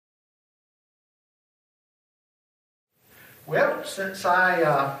Well, since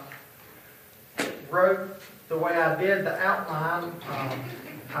I wrote the way I did the outline,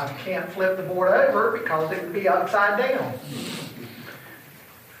 I can't flip the board over because it would be upside down.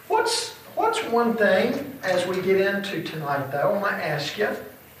 What's one thing as we get into tonight, though, I want to ask you,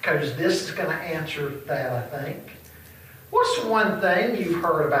 because this is going to answer that, I think. What's one thing you've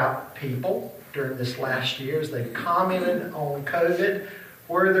heard about people during this last year as they've commented on COVID,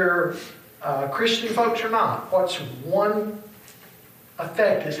 whether Christian folks or not? What's one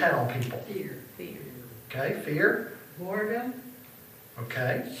effect it's had on people? Fear. Okay, fear. Boredom.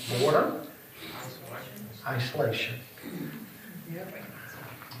 Okay, boredom. Isolation. Yep.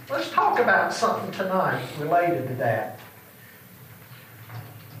 Let's talk about something tonight related to that.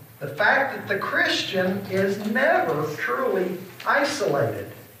 The fact that the Christian is never truly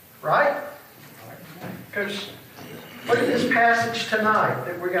isolated, right? Because look at this passage tonight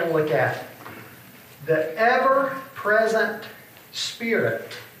that we're going to look at. The ever-present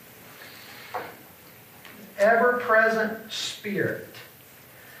Spirit. Ever-present Spirit.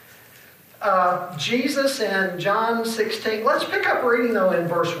 Jesus in John 16. Let's pick up reading though in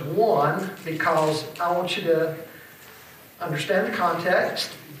verse 1 because I want you to understand the context.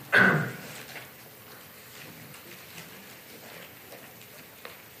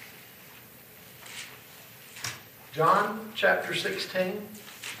 John chapter 16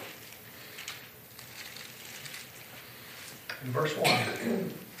 and verse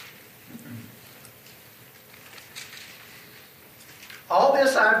 1. All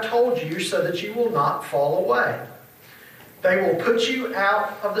this I've told you so that you will not fall away. They will put you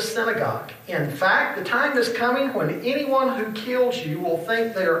out of the synagogue. In fact, the time is coming when anyone who kills you will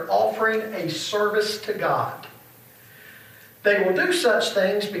think they are offering a service to God. They will do such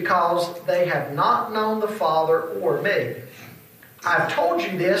things because they have not known the Father or me. I've told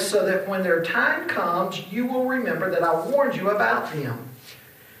you this so that when their time comes, you will remember that I warned you about them.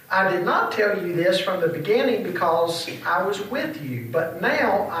 I did not tell you this from the beginning because I was with you, but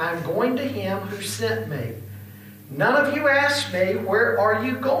now I am going to him who sent me. None of you asked me, where are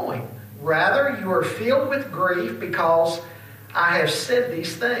you going? Rather, you are filled with grief because I have said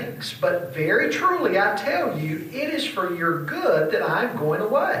these things. But very truly I tell you, it is for your good that I am going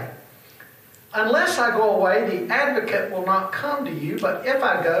away. Unless I go away, the advocate will not come to you, but if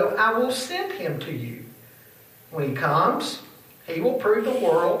I go, I will send him to you. When he comes, he will prove the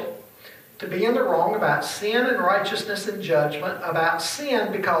world to be in the wrong about sin and righteousness and judgment, about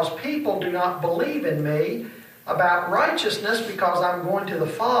sin because people do not believe in me, about righteousness because I'm going to the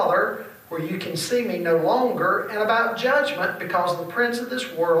Father where you can see me no longer, and about judgment because the prince of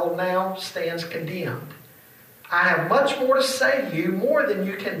this world now stands condemned. I have much more to say to you, more than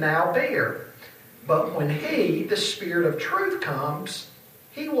you can now bear. But when he, the Spirit of truth, comes,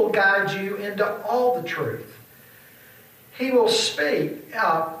 he will guide you into all the truth. He will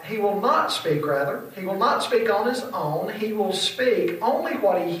not speak on his own. He will speak only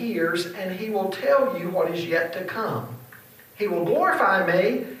what he hears, and he will tell you what is yet to come. He will glorify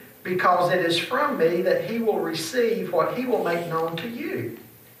me, because it is from me that he will receive what he will make known to you.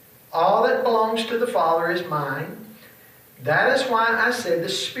 All that belongs to the Father is mine. That is why I said the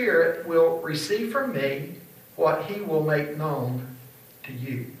Spirit will receive from me what he will make known to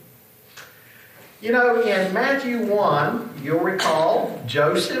you. You know, in Matthew 1, you'll recall,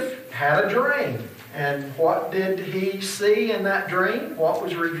 Joseph had a dream. And what did he see in that dream? What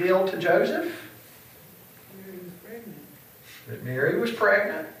was revealed to Joseph? Mary was pregnant. That Mary was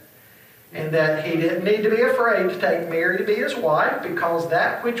pregnant. And that he didn't need to be afraid to take Mary to be his wife because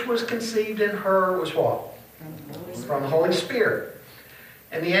that which was conceived in her was what? From the Holy Spirit.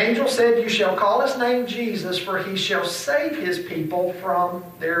 And the angel said, you shall call his name Jesus, for he shall save his people from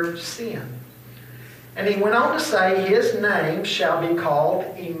their sin. And he went on to say, his name shall be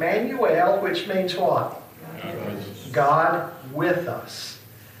called Emmanuel, which means what? God with us.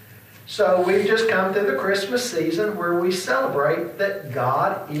 So we've just come through the Christmas season where we celebrate that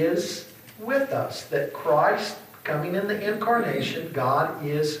God is with us. That Christ, coming in the incarnation, God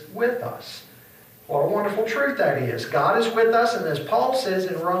is with us. What a wonderful truth that is. God is with us, and as Paul says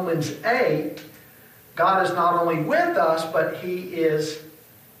in Romans 8, God is not only with us, but he is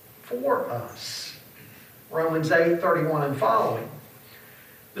for us. Romans 8:31 and following.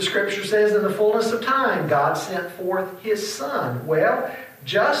 The scripture says, in the fullness of time, God sent forth his Son. Well,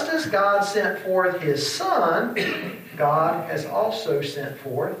 just as God sent forth his Son, God has also sent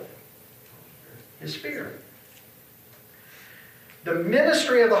forth his Spirit. The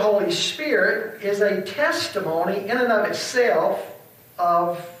ministry of the Holy Spirit is a testimony in and of itself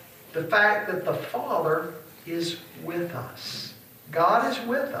of the fact that the Father is with us. God is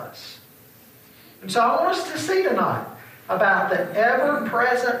with us. And so I want us to see tonight. about the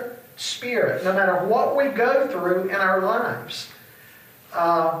ever-present Spirit, no matter what we go through in our lives.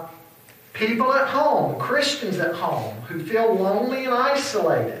 People at home, Christians at home, who feel lonely and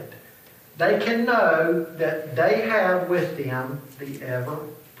isolated, they can know that they have with them the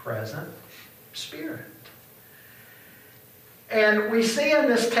ever-present Spirit. And we see in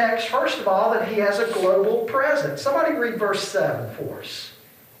this text, first of all, that He has a global presence. Somebody read verse 7 for us.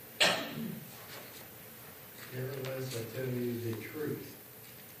 Nevertheless, I tell you the truth.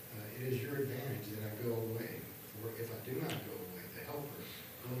 It is your advantage that I go away. For if I do not go away, the Helper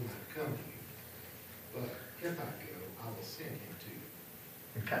will not come to you. But if I go, I will send Him to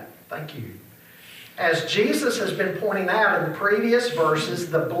you. Okay, thank you. As Jesus has been pointing out in the previous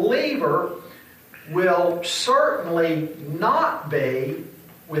verses, the believer will certainly not be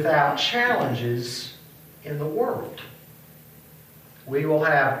without challenges in the world. We will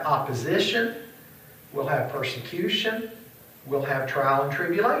have opposition, we'll have persecution, we'll have trial and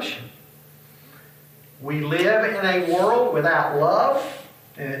tribulation. We live in a world without love,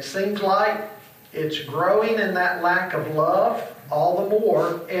 and it seems like it's growing in that lack of love all the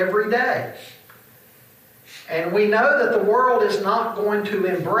more every day. And we know that the world is not going to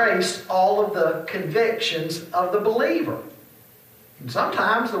embrace all of the convictions of the believer. And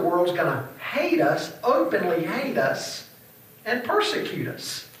sometimes the world's going to hate us, openly hate us, and persecute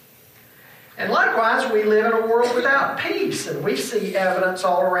us. And likewise, we live in a world without peace, and we see evidence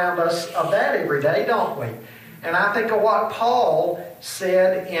all around us of that every day, don't we? And I think of what Paul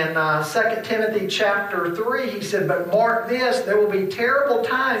said in 2 Timothy chapter 3. He said, "But mark this, there will be terrible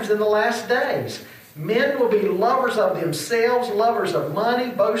times in the last days. Men will be lovers of themselves, lovers of money,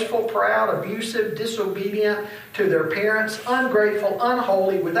 boastful, proud, abusive, disobedient to their parents, ungrateful,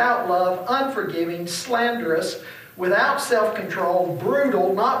 unholy, without love, unforgiving, slanderous, without self-control,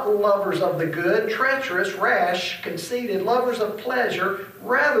 brutal, not lovers of the good, treacherous, rash, conceited, lovers of pleasure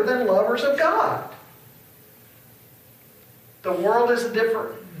rather than lovers of God." The world is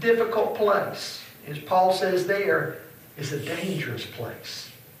a difficult place. As Paul says there, it's a dangerous place.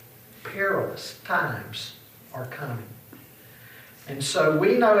 Perilous times are coming. And so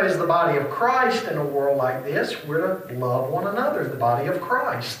we know as the body of Christ in a world like this, we're to love one another, the body of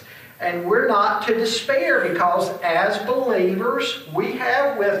Christ. And we're not to despair, because as believers, we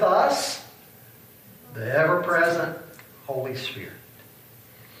have with us the ever-present Holy Spirit.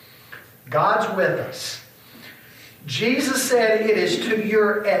 God's with us. Jesus said, "It is to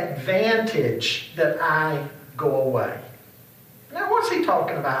your advantage that I go away." Now, what's He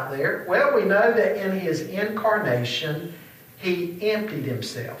talking about there? Well, we know that in His incarnation, He emptied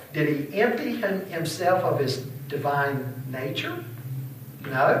Himself. Did He empty Himself of His divine nature?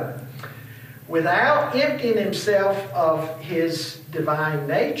 No. Without emptying Himself of His divine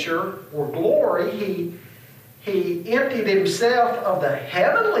nature or glory, He emptied Himself of the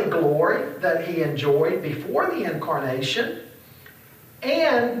heavenly glory that He enjoyed before the incarnation.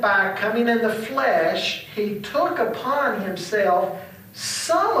 And by coming in the flesh, He took upon Himself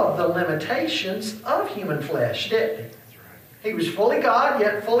some of the limitations of human flesh, didn't He? That's right. He was fully God,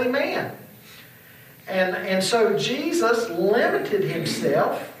 yet fully man. And so Jesus limited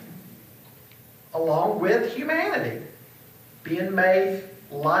Himself along with humanity, being made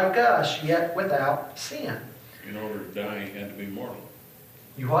like us, yet without sin. In order to die, he had to be mortal.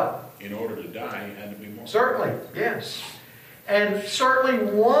 You what? In order to die, he had to be mortal. Certainly, yes. And certainly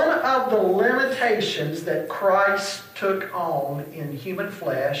one of the limitations that Christ took on in human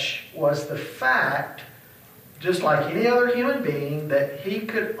flesh was the fact, just like any other human being, that He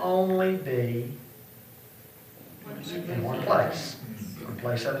could only be in one place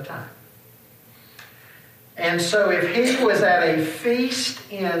at a time. And so if He was at a feast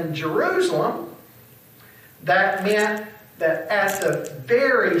in Jerusalem, that meant that at the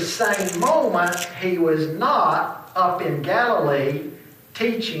very same moment He was not up in Galilee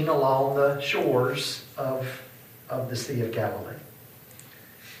teaching along the shores of the Sea of Galilee.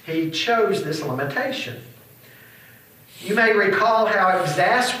 He chose this limitation. You may recall how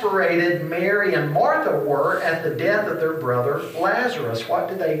exasperated Mary and Martha were at the death of their brother Lazarus. What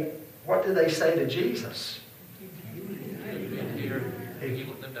did they say to Jesus?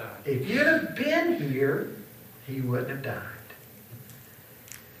 If you'd have been here, he wouldn't have died.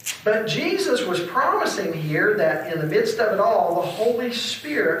 But Jesus was promising here that in the midst of it all, the Holy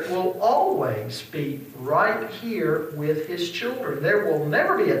Spirit will always be right here with His children. There will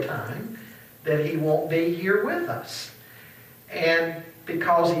never be a time that He won't be here with us. And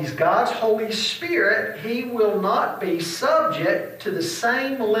because He's God's Holy Spirit, He will not be subject to the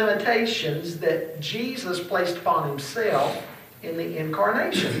same limitations that Jesus placed upon Himself in the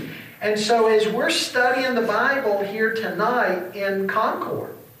incarnation. And so as we're studying the Bible here tonight in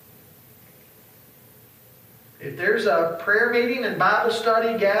Concord, if there's a prayer meeting and Bible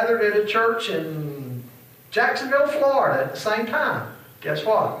study gathered at a church in Jacksonville, Florida at the same time, guess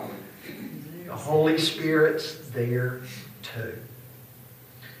what? The Holy Spirit's there too.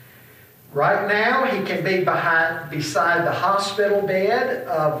 Right now, He can be beside the hospital bed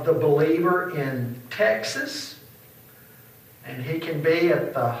of the believer in Texas. And He can be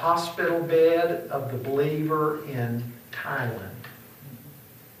at the hospital bed of the believer in Thailand.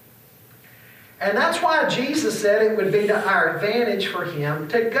 And that's why Jesus said it would be to our advantage for Him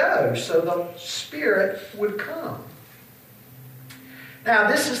to go, so the Spirit would come. Now,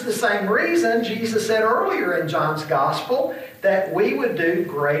 this is the same reason Jesus said earlier in John's Gospel that we would do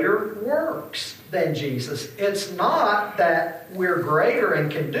greater works than Jesus. It's not that we're greater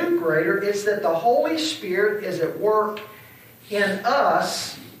and can do greater. It's that the Holy Spirit is at work in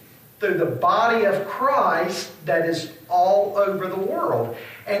us through the body of Christ that is all over the world.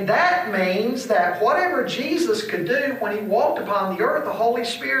 And that means that whatever Jesus could do when He walked upon the earth, the Holy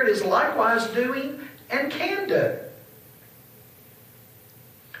Spirit is likewise doing and can do.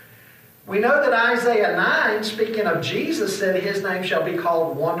 We know that Isaiah 9, speaking of Jesus, said His name shall be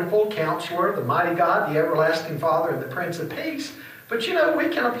called Wonderful Counselor, the Mighty God, the Everlasting Father, and the Prince of Peace. But we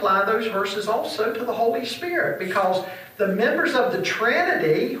can apply those verses also to the Holy Spirit, because the members of the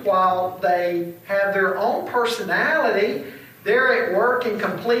Trinity, while they have their own personality, they're at work in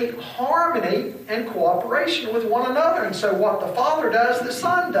complete harmony and cooperation with one another. And so what the Father does, the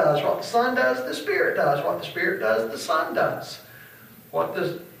Son does. What the Son does, the Spirit does. What the Spirit does, the Son does. What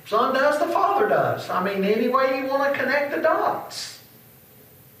the Son does, the Father does. Any way you want to connect the dots.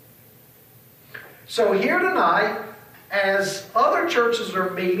 So here tonight, as other churches are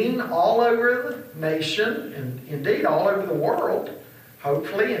meeting all over the nation, and indeed all over the world,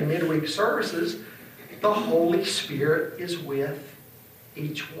 hopefully in midweek services, the Holy Spirit is with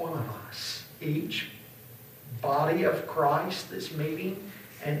each one of us. Each body of Christ that's meeting,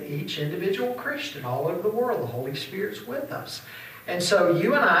 and each individual Christian all over the world, the Holy Spirit's with us. And so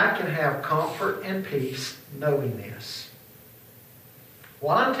you and I can have comfort and peace knowing this.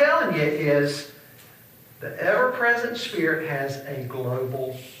 What I'm telling you is the ever-present Spirit has a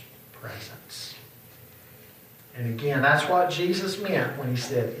global presence. And again, that's what Jesus meant when He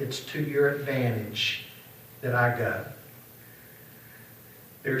said, it's to your advantage that I go.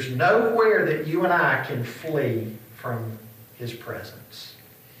 There's nowhere that you and I can flee from His presence.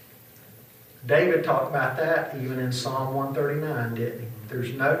 David talked about that even in Psalm 139, didn't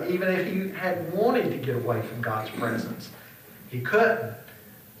he? Even if he had wanted to get away from God's presence, he couldn't,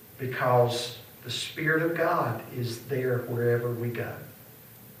 because the Spirit of God is there wherever we go.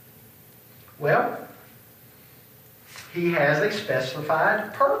 Well, He has a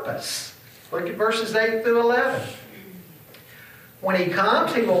specified purpose. Look at verses 8 through 11. When He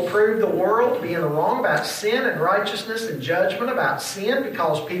comes, He will prove the world to be in the wrong about sin and righteousness and judgment. About sin,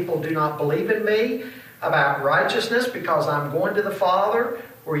 because people do not believe in Me. About righteousness, because I'm going to the Father,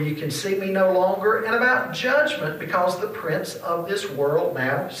 where you can see Me no longer. And about judgment, because the prince of this world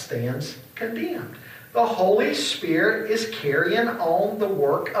now stands condemned. The Holy Spirit is carrying on the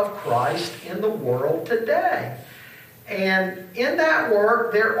work of Christ in the world today. And in that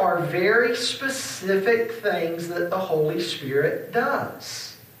work, there are very specific things that the Holy Spirit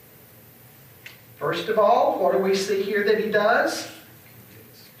does. First of all, what do we see here that He does?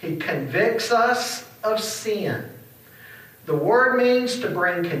 He convicts us of sin. The word means to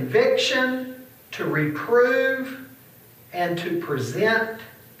bring conviction, to reprove, and to present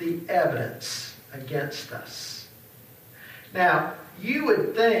the evidence against us. Now, you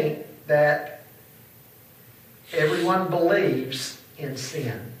would think that everyone believes in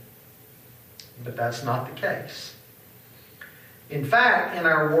sin, but that's not the case. In fact, in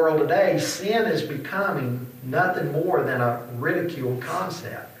our world today, sin is becoming nothing more than a ridiculed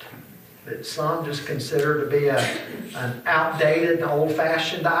concept that some just consider to be an outdated and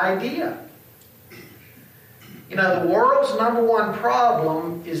old-fashioned idea. The world's number one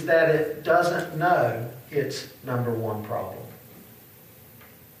problem is that it doesn't know its number one problem.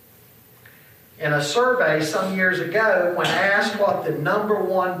 In a survey some years ago, when asked what the number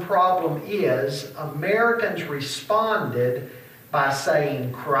one problem is, Americans responded by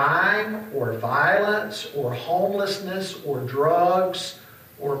saying crime or violence or homelessness or drugs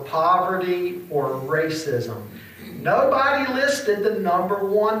or poverty or racism. Nobody listed the number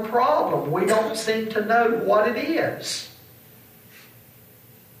one problem. We don't seem to know what it is.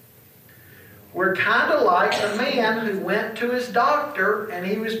 We're kind of like the man who went to his doctor and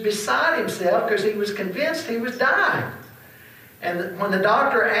he was beside himself because he was convinced he was dying. And when the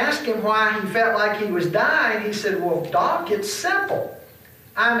doctor asked him why he felt like he was dying, he said, well, Doc, it's simple.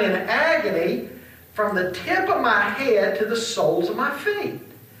 I'm in agony from the tip of my head to the soles of my feet.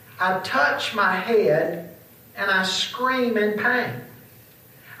 I touch my head and I scream in pain.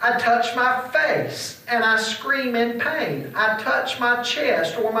 I touch my face and I scream in pain. I touch my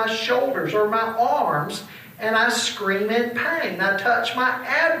chest or my shoulders or my arms and I scream in pain. I touch my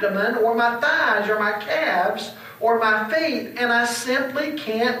abdomen or my thighs or my calves or my feet and I simply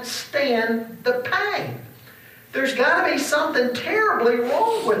can't stand the pain. There's got to be something terribly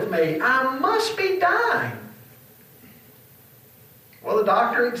wrong with me. I must be dying. Well, the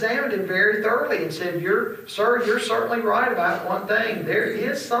doctor examined him very thoroughly and said, Sir, you're certainly right about one thing. There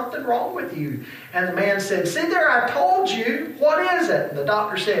is something wrong with you. And the man said, see there, I told you. What is it? And the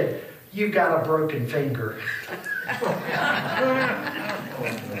doctor said, you've got a broken finger.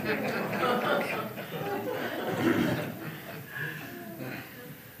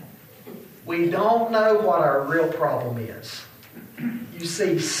 We don't know what our real problem is. You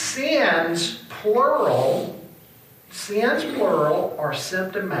see, sins, plural, are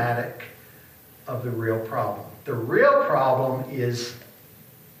symptomatic of the real problem. The real problem is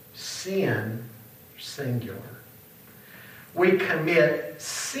sin, singular. We commit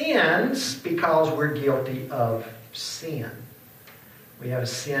sins because we're guilty of sin. We have a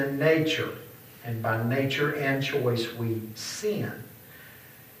sin nature, and by nature and choice we sin.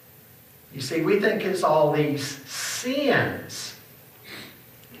 You see, we think it's all these sins,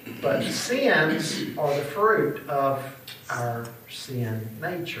 but sins are the fruit of our sin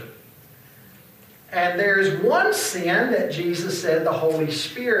nature. And there's one sin that Jesus said the Holy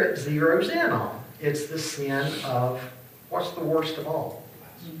Spirit zeroes in on. It's the sin of, what's the worst of all?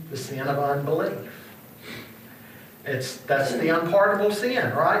 The sin of unbelief. That's the unpardonable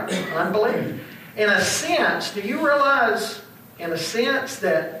sin, right? Unbelief. In a sense, do you realize, in a sense,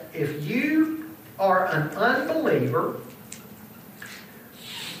 that if you are an unbeliever,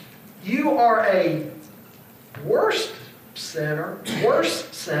 you are a worse sinner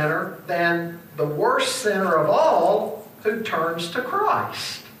than the worst sinner of all who turns to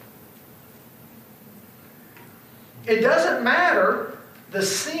Christ. It doesn't matter the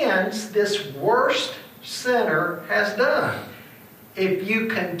sins this worst sinner has done. If you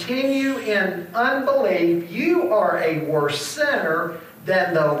continue in unbelief, you are a worse sinner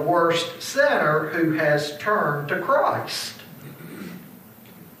than the worst sinner who has turned to Christ.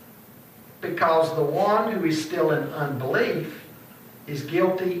 Because the one who is still in unbelief is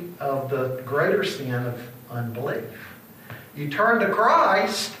guilty of the greater sin of unbelief. You turn to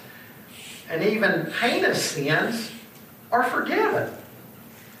Christ, and even heinous sins are forgiven.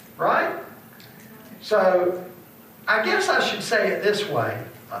 Right? So, I guess I should say it this way.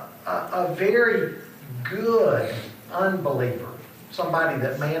 A very good unbeliever, somebody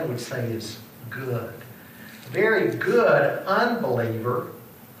that man would say is good, a very good unbeliever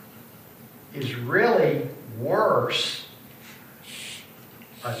is really worse,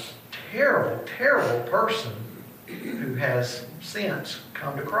 a terrible, terrible person who has since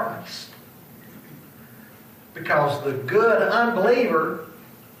come to Christ. Because the good unbeliever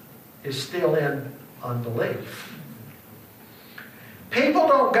is still in unbelief. People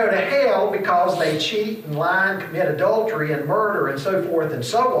don't go to hell because they cheat and lie and commit adultery and murder and so forth and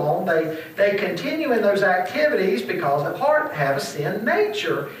so on. They continue in those activities because at heart have a sin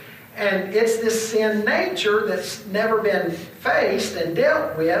nature. And it's this sin nature that's never been faced and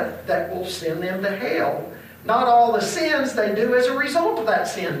dealt with that will send them to hell. Not all the sins they do as a result of that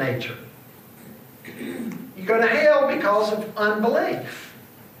sin nature. You go to hell because of unbelief.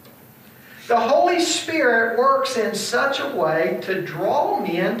 The Holy Spirit works in such a way to draw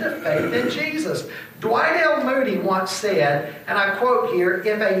men to faith in Jesus. Dwight L. Moody once said, and I quote here,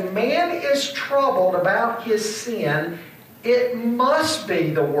 "If a man is troubled about his sin, it must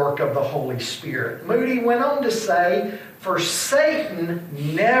be the work of the Holy Spirit." Moody went on to say, "For Satan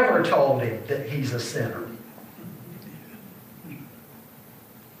never told him that he's a sinner."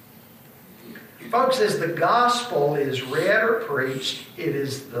 Folks, as the gospel is read or preached, it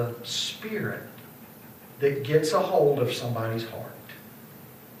is the Spirit that gets a hold of somebody's heart.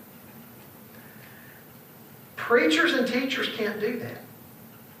 Preachers and teachers can't do that.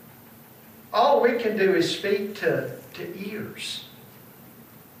 All we can do is speak to ears.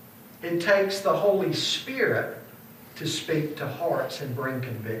 It takes the Holy Spirit to speak to hearts and bring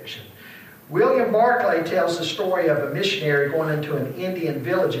conviction. William Barclay tells the story of a missionary going into an Indian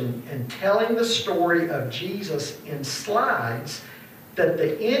village and telling the story of Jesus in slides that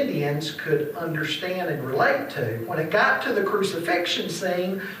the Indians could understand and relate to. When it got to the crucifixion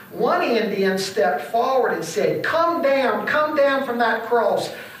scene, one Indian stepped forward and said, come down from that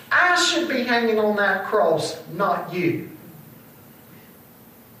cross. I should be hanging on that cross, not you.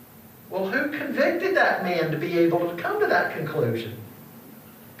 Well, who convicted that man to be able to come to that conclusion?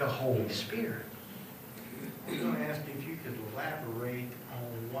 The Holy Spirit. I was going to ask you if you could elaborate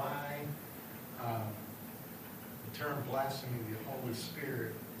on why the term blasphemy of the Holy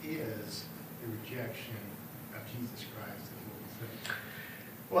Spirit is the rejection of Jesus Christ. Is what we say.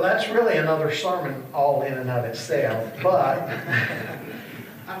 Well, that's really another sermon all in and of itself, but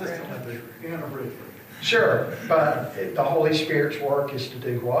I'm just talking about the briefly. sure, but the Holy Spirit's work is to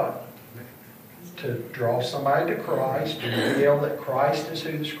do what? To draw somebody to Christ, to reveal that Christ is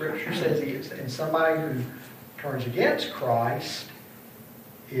who the Scripture says He is. And somebody who turns against Christ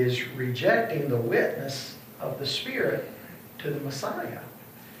is rejecting the witness of the Spirit to the Messiah.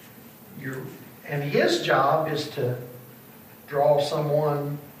 And His job is to draw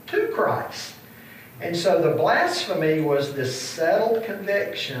someone to Christ. And so the blasphemy was this settled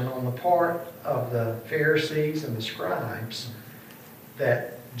conviction on the part of the Pharisees and the scribes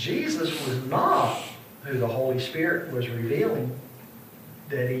that Jesus was not who the Holy Spirit was revealing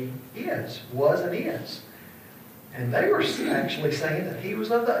that He was and is. And they were actually saying that He was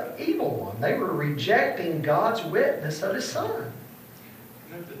of the evil one. They were rejecting God's witness of His Son.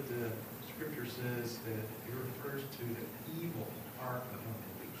 Note that the Scripture says that it refers to the evil heart of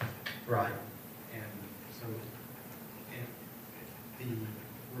unbelief. Right. And so, and the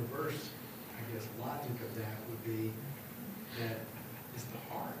reverse, I guess, logic of that would be that it's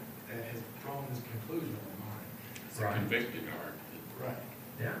the heart that has drawn this conclusion of the mind. It's a convicted heart. Right.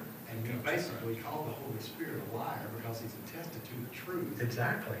 Yeah. And you basically call the Holy Spirit a liar because He's attested to the truth.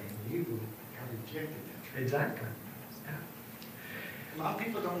 Exactly. And you have rejected that truth. Exactly. Yeah. A lot of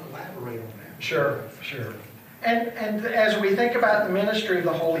people don't elaborate on that. Sure. And as we think about the ministry of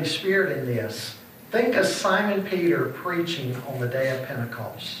the Holy Spirit in this, think of Simon Peter preaching on the day of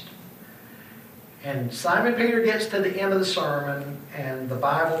Pentecost. And Simon Peter gets to the end of the sermon, and the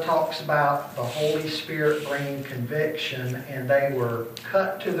Bible talks about the Holy Spirit bringing conviction, and they were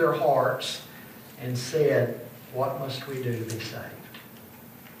cut to their hearts and said, what must we do to be saved?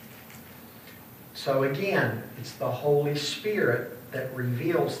 So again, it's the Holy Spirit that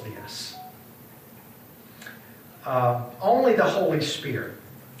reveals this. Only the Holy Spirit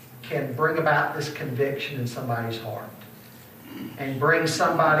can bring about this conviction in somebody's heart and bring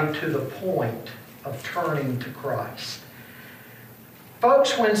somebody to the point of turning to Christ.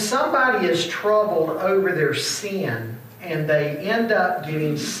 Folks, when somebody is troubled over their sin and they end up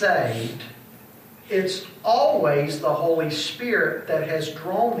getting saved, it's always the Holy Spirit that has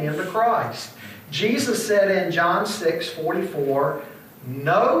drawn them to Christ. Jesus said in John 6:44,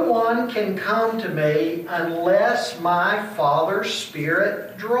 no one can come to me unless my Father's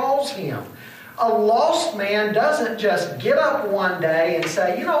Spirit draws him. A lost man doesn't just get up one day and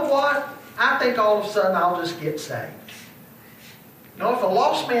say, you know what? I think all of a sudden I'll just get saved. No, if a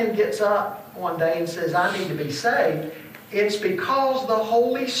lost man gets up one day and says, I need to be saved, it's because the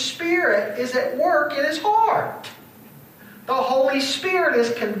Holy Spirit is at work in his heart. The Holy Spirit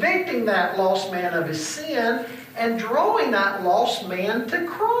is convicting that lost man of his sin and drawing that lost man to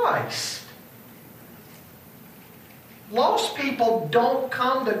Christ. Lost people don't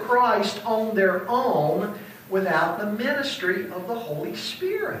come to Christ on their own without the ministry of the Holy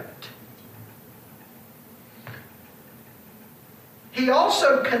Spirit. He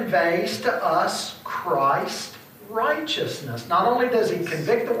also conveys to us Christ's righteousness. Not only does He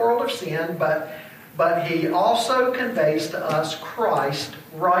convict the world of sin, but He also conveys to us Christ's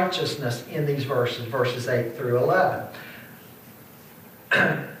righteousness in these verses 8 through 11.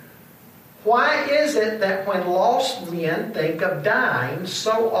 Why is it that when lost men think of dying,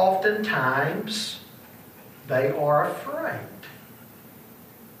 so oftentimes they are afraid?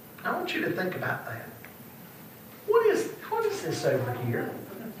 I want you to think about that. What is this over here?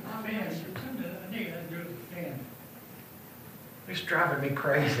 It's driving me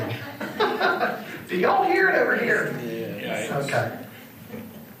crazy. Do y'all hear it over here? Yeah. Okay.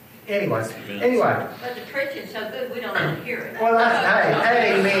 Anyway. But the preaching's so good, we don't even hear it. Well,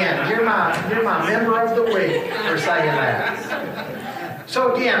 hey, amen. You're my member of the week for saying that.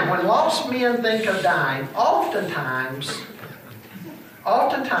 So again, when lost men think of dying, oftentimes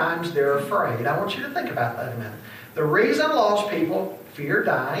they're afraid. I want you to think about that a minute. The reason lost people fear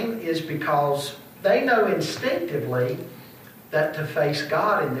dying is because they know instinctively that to face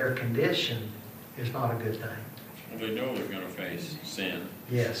God in their condition is not a good thing. Well, they know they're going to face sin,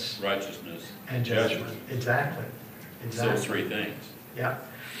 Yes. righteousness, And judgment. Exactly. It's those three things. Yeah.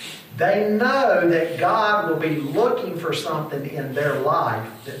 They know that God will be looking for something in their life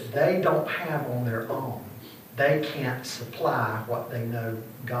that they don't have on their own. They can't supply what they know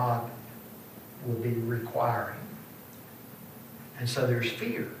God will be requiring. And so there's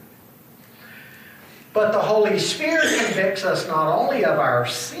fear. But the Holy Spirit convicts us not only of our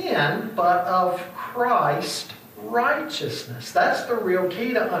sin, but of Christ's righteousness. That's the real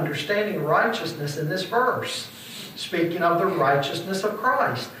key to understanding righteousness in this verse. Speaking of the righteousness of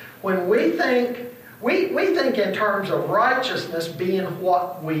Christ. When we think in terms of righteousness being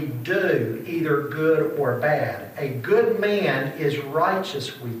what we do, either good or bad. A good man is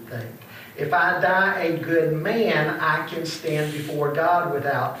righteous, we think. If I die a good man, I can stand before God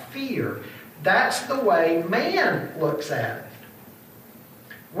without fear. That's the way man looks at it.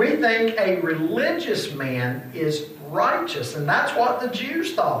 We think a religious man is righteous, and that's what the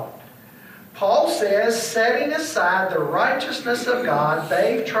Jews thought. Paul says, setting aside the righteousness of God,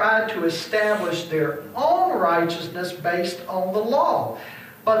 they've tried to establish their own righteousness based on the law.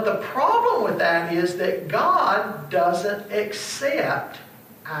 But the problem with that is that God doesn't accept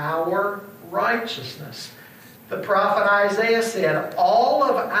our righteousness. The prophet Isaiah said, all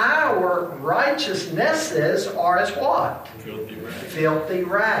of our righteousnesses are as what? Filthy rags. Filthy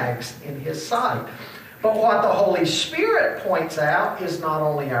rags in His sight. But what the Holy Spirit points out is not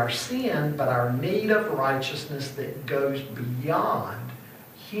only our sin, but our need of righteousness that goes beyond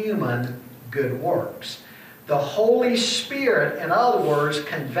human good works. The Holy Spirit, in other words,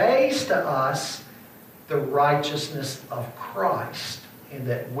 conveys to us the righteousness of Christ, and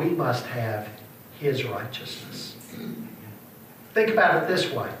that we must have His righteousness. Think about it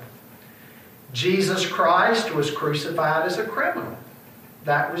this way. Jesus Christ was crucified as a criminal.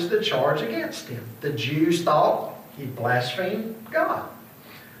 That was the charge against Him. The Jews thought He blasphemed God.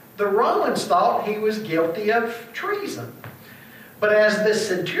 The Romans thought He was guilty of treason. But as the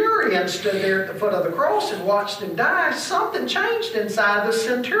centurion stood there at the foot of the cross and watched Him die, something changed inside the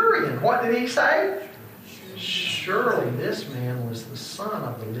centurion. What did he say? Surely this man was the Son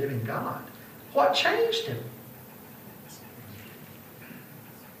of the living God. What changed him?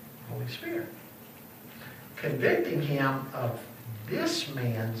 Holy Spirit. Convicting him of this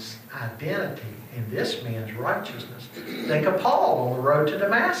man's identity and this man's righteousness. Think of Paul on the road to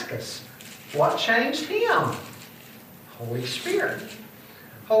Damascus. What changed him? Holy Spirit.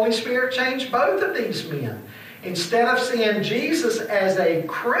 Holy Spirit changed both of these men. Instead of seeing Jesus as a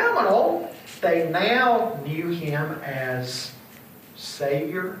criminal, they now knew Him as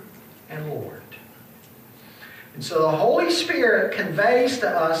Savior and Lord. And so the Holy Spirit conveys to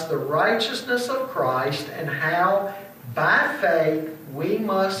us the righteousness of Christ and how, by faith, we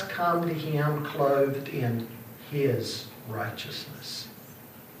must come to Him clothed in His righteousness.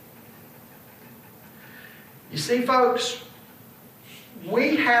 You see, folks,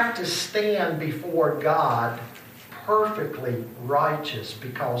 we have to stand before God perfectly righteous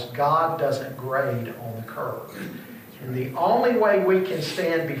because God doesn't grade on the curve. And the only way we can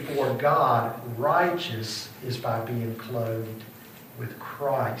stand before God righteous is by being clothed with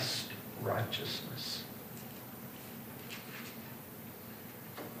Christ's righteousness.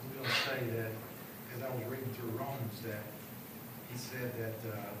 I'm going to say that, as I was reading through Romans, that he said that,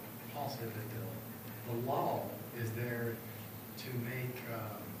 Paul said that the law is there to make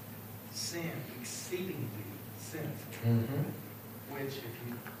sin exceedingly sinful. Mm-hmm. Which, if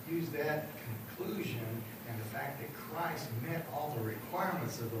you use that conclusion and the fact that Christ met all the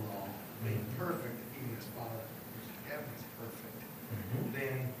requirements of the law, being perfect, even as Father in heaven is perfect,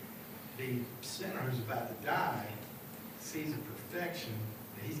 then the sinner who's about to die sees a perfection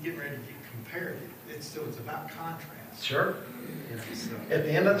that he's getting ready to get compared to. It's about contrast. Sure. You know, so. At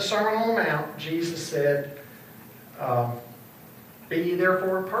the end of the Sermon on the Mount, Jesus said, be ye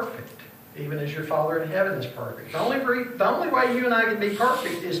therefore perfect, even as your Father in heaven is perfect. The only way you and I can be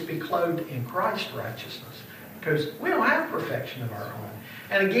perfect is to be clothed in Christ's righteousness. Because we don't have perfection of our own.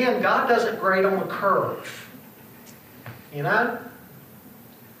 And again, God doesn't grade on a curve. You know?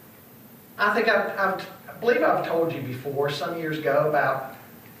 I think I believe I've told you before, some years ago, about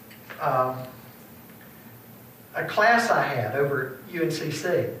a class I had over at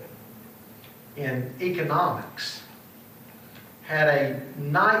UNCC in economics. Had a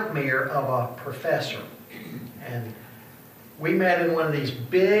nightmare of a professor. And we met in one of these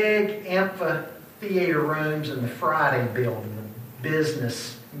big amphitheater rooms in the Friday building, the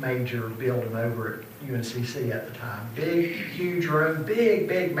business major building over at UNCC at the time. Big, huge room,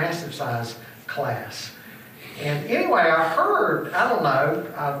 big, massive size class. And anyway, I heard, I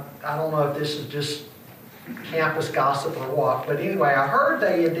don't know if this is just campus gossip or what, but anyway, I heard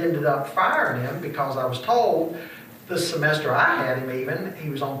they had ended up firing him because I was told the semester I had him even, he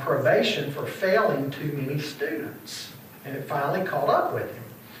was on probation for failing too many students. And it finally caught up with him.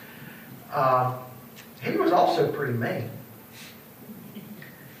 He was also pretty mean.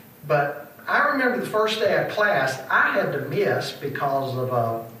 But I remember the first day of class, I had to miss because of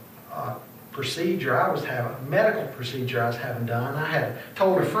a procedure I was having, a medical procedure I was having done. I had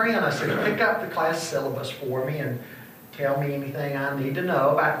told a friend, I said, pick up the class syllabus for me and tell me anything I need to know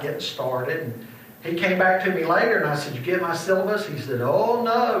about getting started. And he came back to me later and I said, you get my syllabus? He said, oh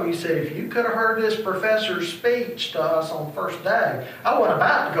no. He said, if you could have heard this professor's speech to us on the first day, I wasn't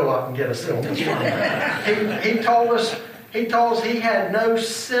about to go up and get a syllabus from him. He told us he had no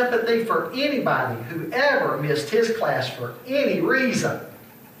sympathy for anybody who ever missed his class for any reason.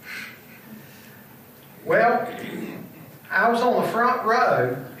 Well, I was on the front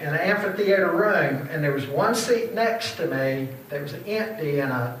row in an amphitheater room, and there was one seat next to me that was empty,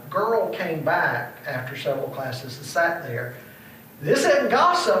 and a girl came back after several classes and sat there. This isn't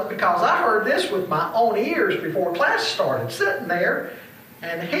gossip because I heard this with my own ears before class started, sitting there,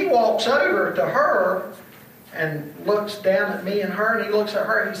 and he walks over to her and looks down at me and her, and he looks at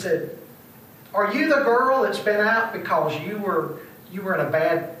her and he said, are you the girl that's been out because you were in a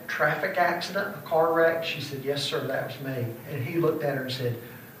bad traffic accident, a car wreck? She said, yes, sir, that was me. And he looked at her and said,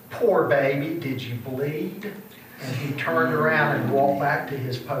 poor baby, did you bleed? And he turned around and walked back to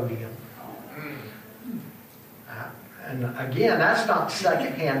his podium. And again, that's not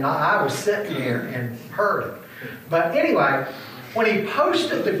secondhand. I was sitting there and heard it. But anyway, when he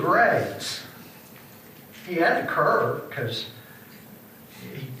posted the grades, he had to curve because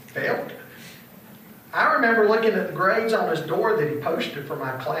he failed. I remember looking at the grades on his door that he posted for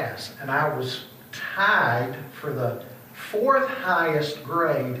my class, and I was tied for the 4th highest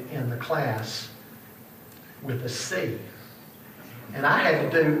grade in the class with a C. And I had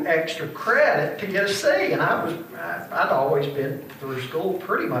to do extra credit to get a C, and I'd always been through school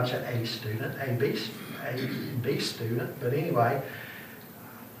pretty much an A student, A and B student, but anyway,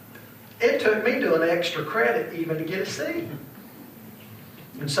 it took me doing extra credit even to get a C.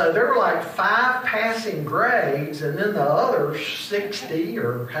 And so there were like 5 passing grades, and then the other 60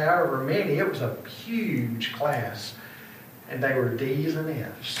 or however many. It was a huge class, and they were D's and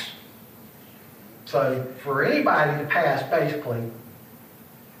F's. So for anybody to pass, basically, you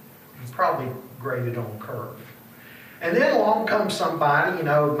probably graded on curve. And then along comes somebody,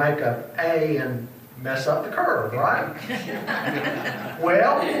 make a A and mess up the curve, right?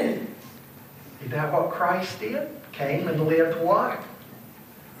 Well, you know what Christ did? Came and lived what?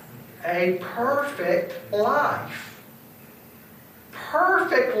 A perfect life.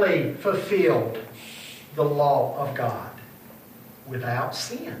 Perfectly fulfilled the law of God without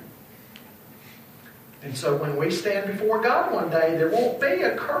sin. And so when we stand before God one day, there won't be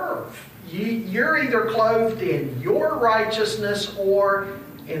a curve. You're either clothed in your righteousness or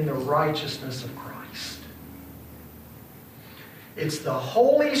in the righteousness of Christ. It's the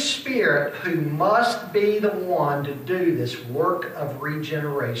Holy Spirit who must be the one to do this work of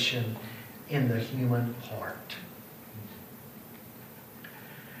regeneration in the human heart.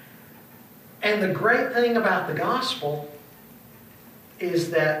 And the great thing about the gospel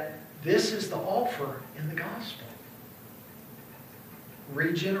is that this is the offer in the gospel.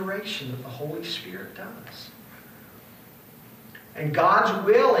 Regeneration that the Holy Spirit does. And God's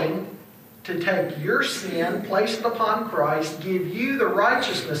willing to take your sin, place it upon Christ, give you the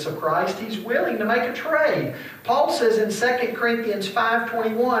righteousness of Christ. He's willing to make a trade. Paul says in 2 Corinthians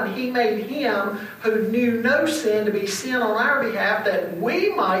 5:21, He made Him who knew no sin to be sin on our behalf, that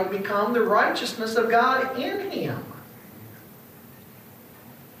we might become the righteousness of God in Him.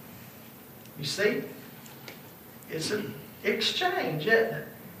 You see? It's an exchange, isn't it?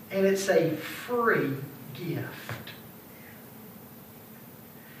 And it's a free gift.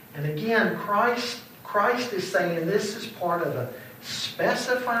 And again, Christ is saying this is part of the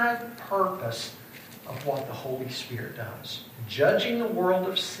specified purpose of what the Holy Spirit does. Judging the world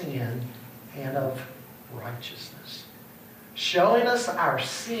of sin and of righteousness. Showing us our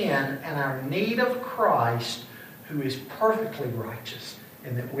sin and our need of Christ, who is perfectly righteous,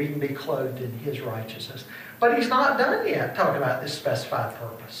 and that we can be clothed in His righteousness. But He's not done yet talking about this specified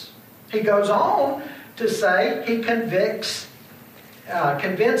purpose. He goes on to say He convinces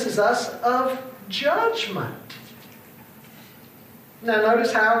us of judgment. Now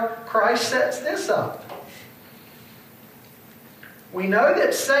notice how Christ sets this up. We know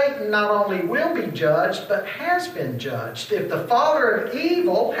that Satan not only will be judged, but has been judged. If the father of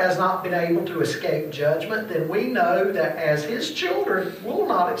evil has not been able to escape judgment, then we know that as his children will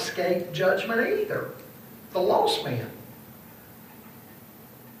not escape judgment either. The lost man.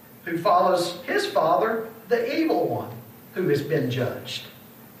 who follows his father, the evil one, who has been judged.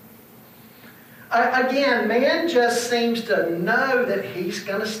 Again, man just seems to know that he's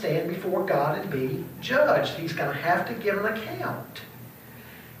going to stand before God and be judged. He's going to have to give an account.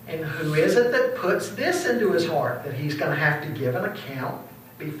 And who is it that puts this into his heart, that he's going to have to give an account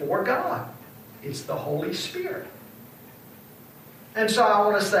before God? It's the Holy Spirit. And so I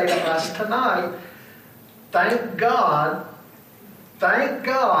want to say to us tonight, thank God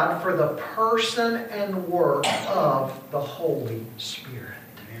for the person and work of the Holy Spirit.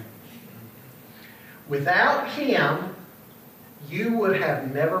 Without Him, you would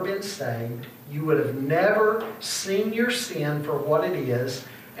have never been saved. You would have never seen your sin for what it is,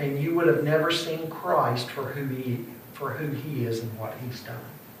 and you would have never seen Christ for who He is and what He's done.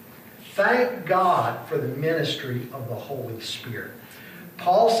 Thank God for the ministry of the Holy Spirit.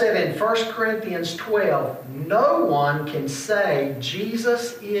 Paul said in 1 Corinthians 12, no one can say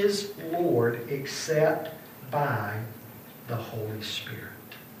Jesus is Lord except by the Holy Spirit.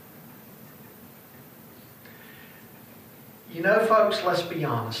 You know, folks, let's be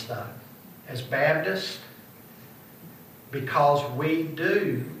honest though. As Baptists, because we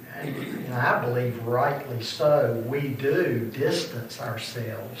do, and I believe rightly so, we do distance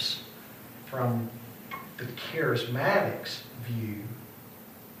ourselves from the charismatics' view,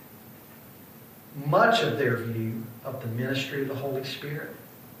 much of their view of the ministry of the Holy Spirit,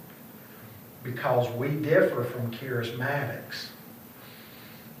 because we differ from charismatics.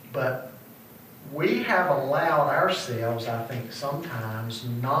 But we have allowed ourselves, I think, sometimes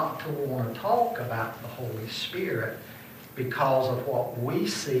not to want to talk about the Holy Spirit because of what we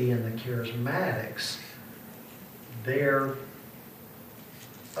see in the charismatics, their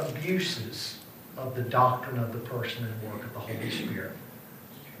abuses of the doctrine of the person and work of the Holy Spirit.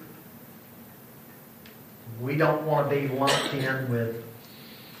 We don't want to be lumped in with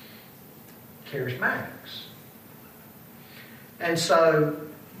charismatics. And so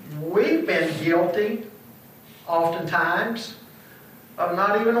we've been guilty, oftentimes, of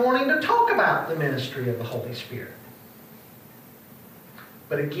not even wanting to talk about the ministry of the Holy Spirit.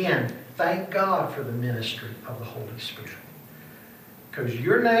 But again, thank God for the ministry of the Holy Spirit. Because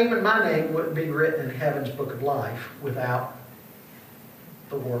your name and my name wouldn't be written in heaven's book of life without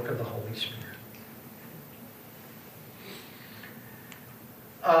the work of the Holy Spirit.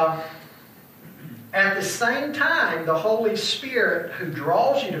 At the same time, the Holy Spirit who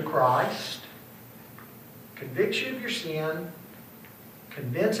draws you to Christ, convicts you of your sin,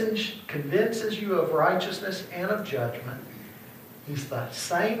 convinces you of righteousness and of judgment. He's the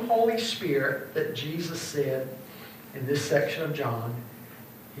same Holy Spirit that Jesus said in this section of John.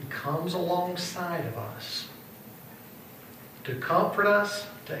 He comes alongside of us to comfort us,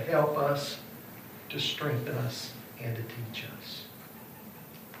 to help us, to strengthen us, and to teach us.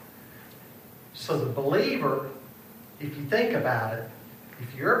 So the believer, if you think about it,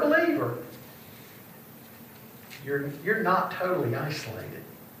 if you're a believer, you're not totally isolated.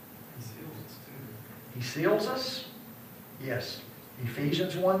 He seals us too. He seals us? Yes.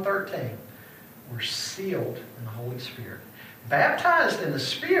 Ephesians 1:13. We're sealed in the Holy Spirit. Baptized in the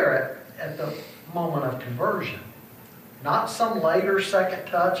Spirit at the moment of conversion. Not some later second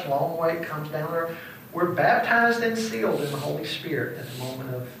touch, long way it comes down there. We're baptized and sealed in the Holy Spirit at the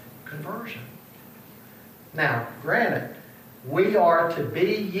moment of conversion. Now, granted, we are to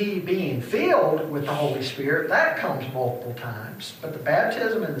be ye being filled with the Holy Spirit. That comes multiple times. But the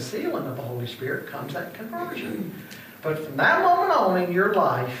baptism and the sealing of the Holy Spirit comes at conversion. But from that moment on in your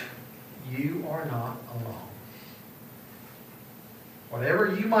life, you are not alone.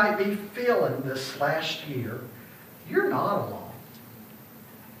 Whatever you might be feeling this last year, you're not alone.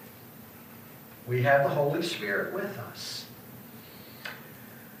 We have the Holy Spirit with us.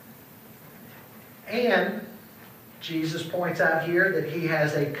 And Jesus points out here that He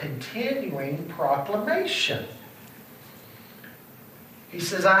has a continuing proclamation. He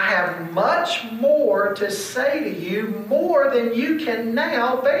says, I have much more to say to you, more than you can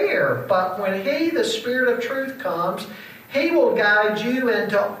now bear. But when He, the Spirit of truth, comes, He will guide you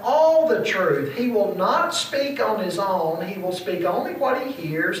into all the truth. He will not speak on His own. He will speak only what He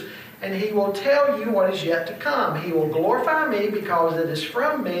hears, and He will tell you what is yet to come. He will glorify Me, because it is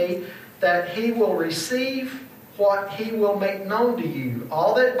from Me that He will receive what He will make known to you.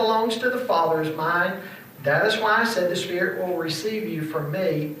 All that belongs to the Father is mine. That is why I said the Spirit will receive you from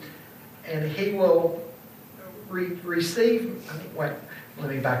Me, and He will receive... let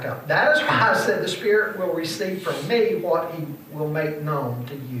me back up. That is why I said the Spirit will receive from Me what He will make known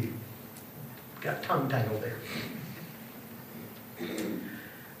to you. Got tongue tangled there.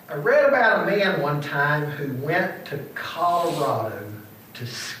 I read about a man one time who went to Colorado to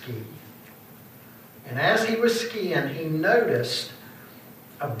ski. And as he was skiing, he noticed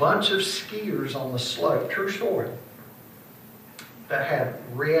a bunch of skiers on the slope, true story, that had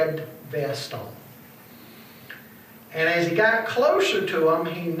red vests on. And as he got closer to them,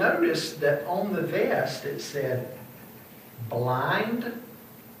 he noticed that on the vest it said, blind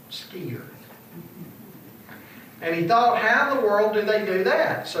skier. And he thought, how in the world do they do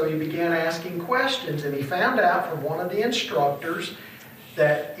that? So he began asking questions, and he found out from one of the instructors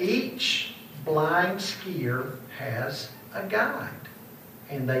that each blind skier has a guide.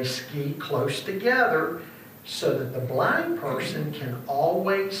 And they ski close together so that the blind person can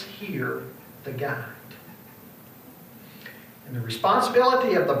always hear the guide. And the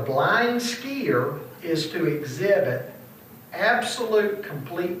responsibility of the blind skier is to exhibit absolute,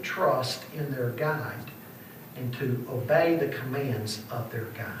 complete trust in their guide and to obey the commands of their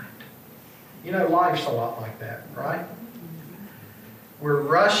guide. You know, life's a lot like that, right? We're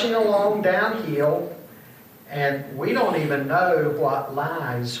rushing along downhill, and we don't even know what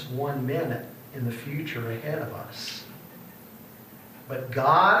lies 1 minute in the future ahead of us. But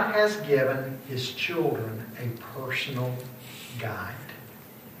God has given His children a personal guide.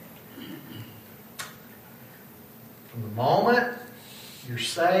 From the moment you're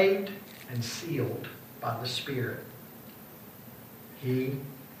saved and sealed by the Spirit, He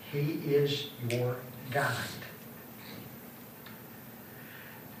is your guide.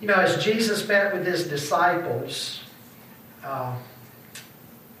 You know, as Jesus met with His disciples at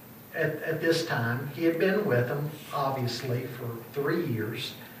this time, He had been with them, obviously, for 3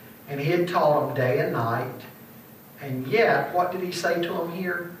 years, and He had taught them day and night. And yet, what did He say to them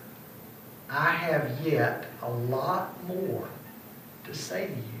here? I have yet a lot more to say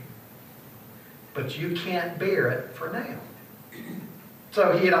to you, but you can't bear it for now.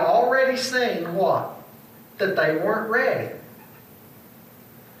 So He had already seen what? That they weren't ready.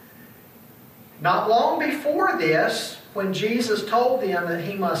 Not long before this, when Jesus told them that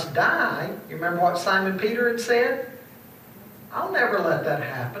He must die, you remember what Simon Peter had said? I'll never let that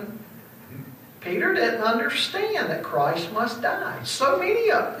happen. Peter didn't understand that Christ must die. So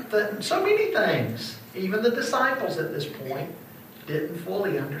many things, even the disciples at this point, didn't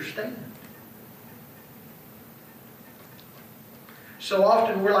fully understand. So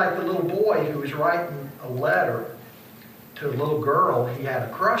often we're like the little boy who was writing a letter to a little girl he had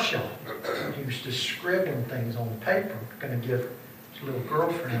a crush on. He was just scribbling things on the paper, going to give his little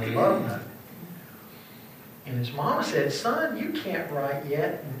girlfriend a love note. And his mama said, son, you can't write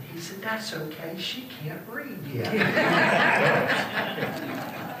yet. And he said, that's okay, she can't read yet.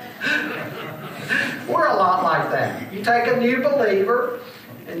 We're a lot like that. You take a new believer,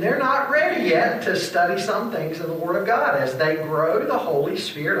 and they're not ready yet to study some things in the Word of God. As they grow, the Holy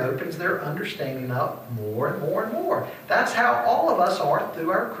Spirit opens their understanding up more and more and more. That's how all of us are through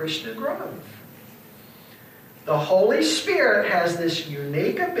our Christian growth. The Holy Spirit has this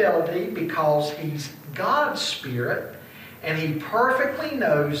unique ability because He's God's Spirit, and He perfectly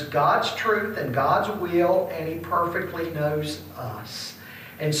knows God's truth and God's will, and He perfectly knows us.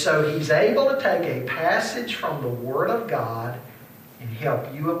 And so He's able to take a passage from the Word of God and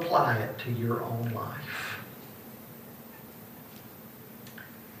help you apply it to your own life.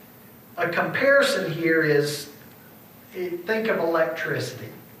 A comparison here is, think of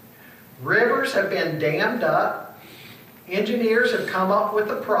electricity. Rivers have been dammed up. Engineers have come up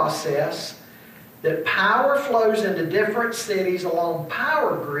with a process that power flows into different cities along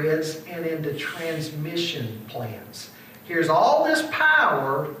power grids and into transmission plants. Here's all this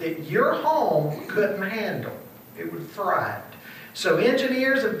power that your home couldn't handle. It would thrive. So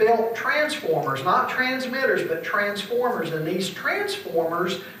engineers have built transformers, not transmitters, but transformers. And these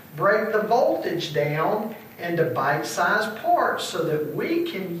transformers break the voltage down into bite-sized parts so that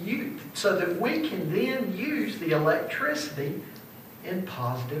we can then use the electricity in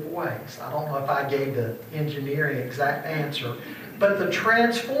positive ways. I don't know if I gave the engineering exact answer, but the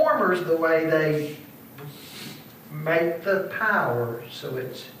transformers, the way they make the power so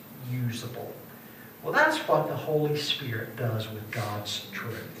it's usable. Well, that's what the Holy Spirit does with God's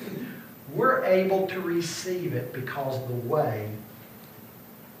truth. We're able to receive it because of the way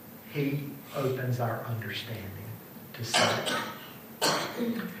He opens our understanding to see it.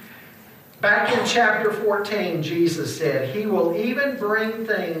 Back in chapter 14, Jesus said, He will even bring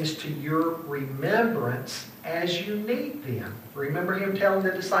things to your remembrance as you need them. Remember Him telling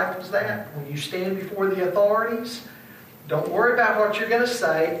the disciples that? When you stand before the authorities, don't worry about what you're going to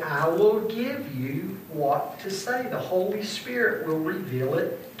say. I will give you what to say. The Holy Spirit will reveal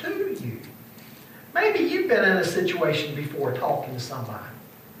it to you. Maybe you've been in a situation before talking to somebody.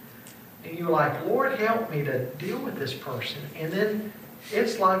 And you're like, Lord, help me to deal with this person. And then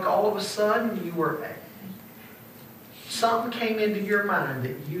It's like all of a sudden something came into your mind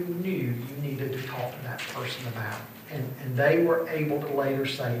that you knew you needed to talk to that person about. And they were able to later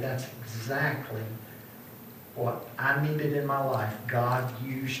say, that's exactly what I needed in my life. God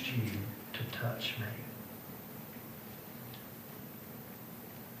used you to touch me.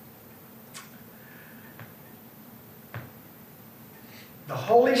 The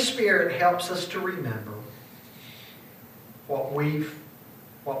Holy Spirit helps us to remember what we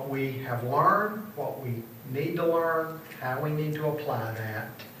have learned, what we need to learn, how we need to apply that,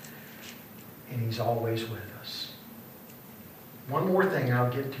 and He's always with us. One more thing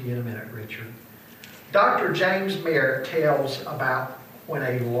I'll get to you in a minute, Richard. Dr. James Merritt tells about when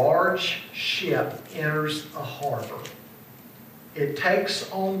a large ship enters a harbor. It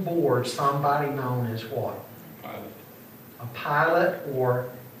takes on board somebody known as what? Pilot. A pilot or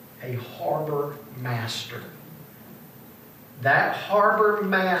a harbor master. That harbor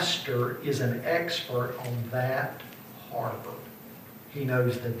master is an expert on that harbor. He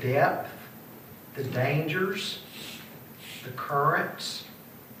knows the depth, the dangers, the currents,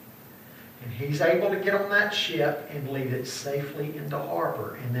 and he's able to get on that ship and lead it safely into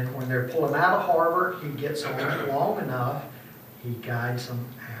harbor. And then when they're pulling out of harbor, he gets on long enough, he guides them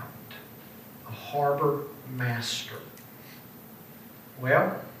out. A harbor master.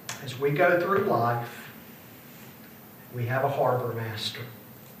 Well, as we go through life, we have a harbor master,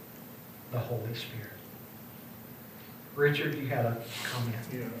 the Holy Spirit. Richard, you had a comment.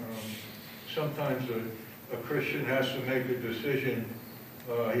 Yeah, sometimes a Christian has to make a decision.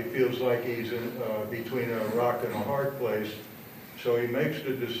 He feels like he's between a rock and a hard place. So he makes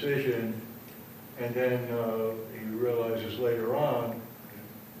the decision, and then he realizes later on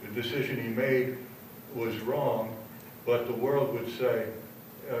the decision he made was wrong, but the world would say,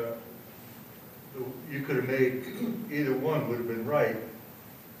 you could have made, either one would have been right,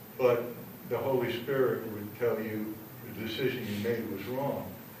 but the Holy Spirit would tell you the decision you made was wrong.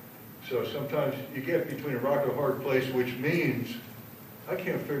 So sometimes you get between a rock and a hard place, which means I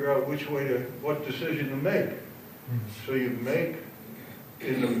can't figure out what decision to make. So you make,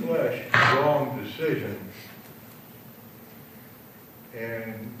 in the flesh, wrong decision,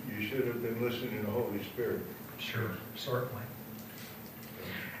 and you should have been listening to the Holy Spirit. Sure, certainly.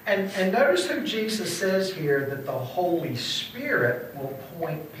 And notice who Jesus says here that the Holy Spirit will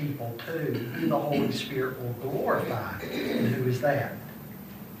point people to, who the Holy Spirit will glorify. And who is that?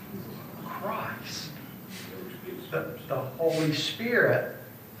 Christ. The Holy Spirit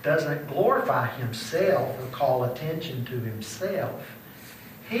doesn't glorify Himself or call attention to Himself.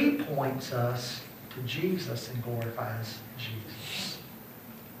 He points us to Jesus and glorifies Jesus.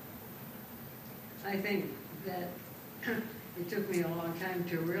 I think that it took me a long time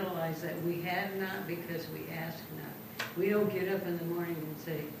to realize that we have not because we ask not. We don't get up in the morning and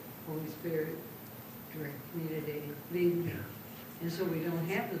say, Holy Spirit, direct me today, lead me. Yeah. And so we don't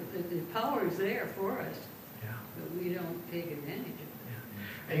have the power is there for us, Yeah. but we don't take advantage of it.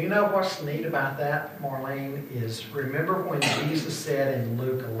 And you know what's neat about that, Marlene, is remember when Jesus said in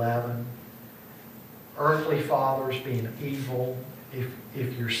Luke 11, earthly fathers being evil,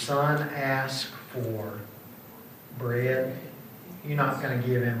 if your son asks for bread, you're not going to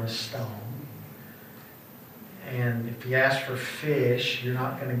give him a stone. And if he asks for fish, you're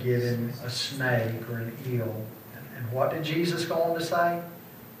not going to give him a snake or an eel. And what did Jesus go on to say?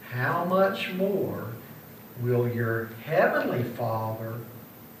 How much more will your heavenly Father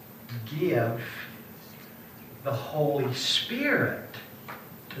give the Holy Spirit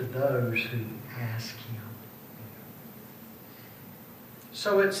to those who ask Him?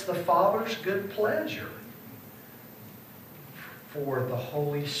 So it's the Father's good pleasure for the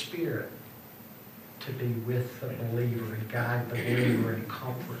Holy Spirit to be with the believer and guide the believer and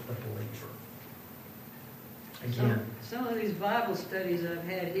comfort the believer. Again. Some of these Bible studies I've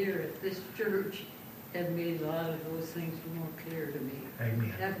had here at this church have made a lot of those things more clear to me.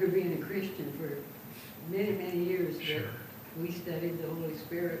 Amen. After being a Christian for many, many years, Sure. that we studied the Holy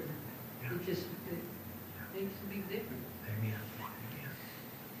Spirit. Yeah. It makes a big difference. Amen. Amen.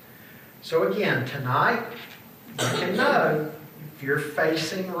 So again, tonight, you can know if you're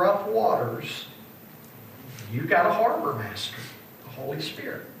facing rough waters, you've got a harbor master, the Holy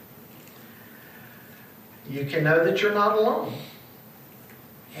Spirit. You can know that you're not alone.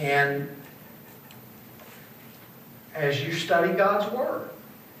 And as you study God's Word,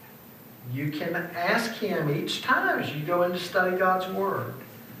 you can ask Him each time as you go in to study God's Word.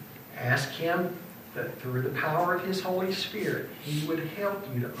 Ask Him that through the power of His Holy Spirit, He would help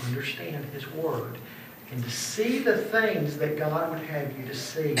you to understand His Word and to see the things that God would have you to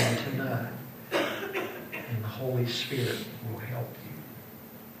see and to know. And the Holy Spirit will help you.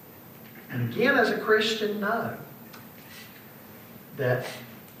 And again, as a Christian, know that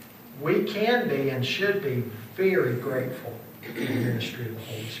we can be and should be very grateful for the ministry of the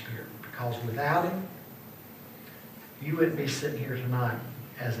Holy Spirit. Because without Him, you wouldn't be sitting here tonight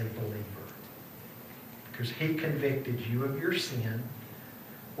as a believer. Because He convicted you of your sin,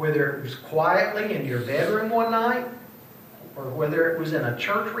 whether it was quietly in your bedroom one night, or whether it was in a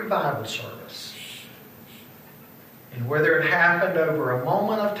church revival service. And whether it happened over a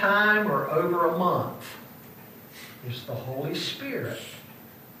moment of time or over a month, it's the Holy Spirit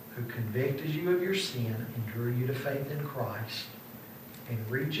who convicted you of your sin and drew you to faith in Christ and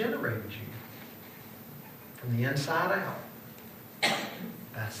regenerated you from the inside out.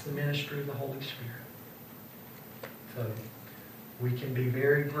 That's the ministry of the Holy Spirit. So we can be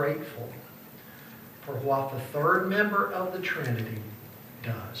very grateful for what the third member of the Trinity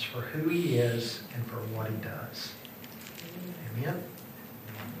does, for who He is and for what He does. Amen.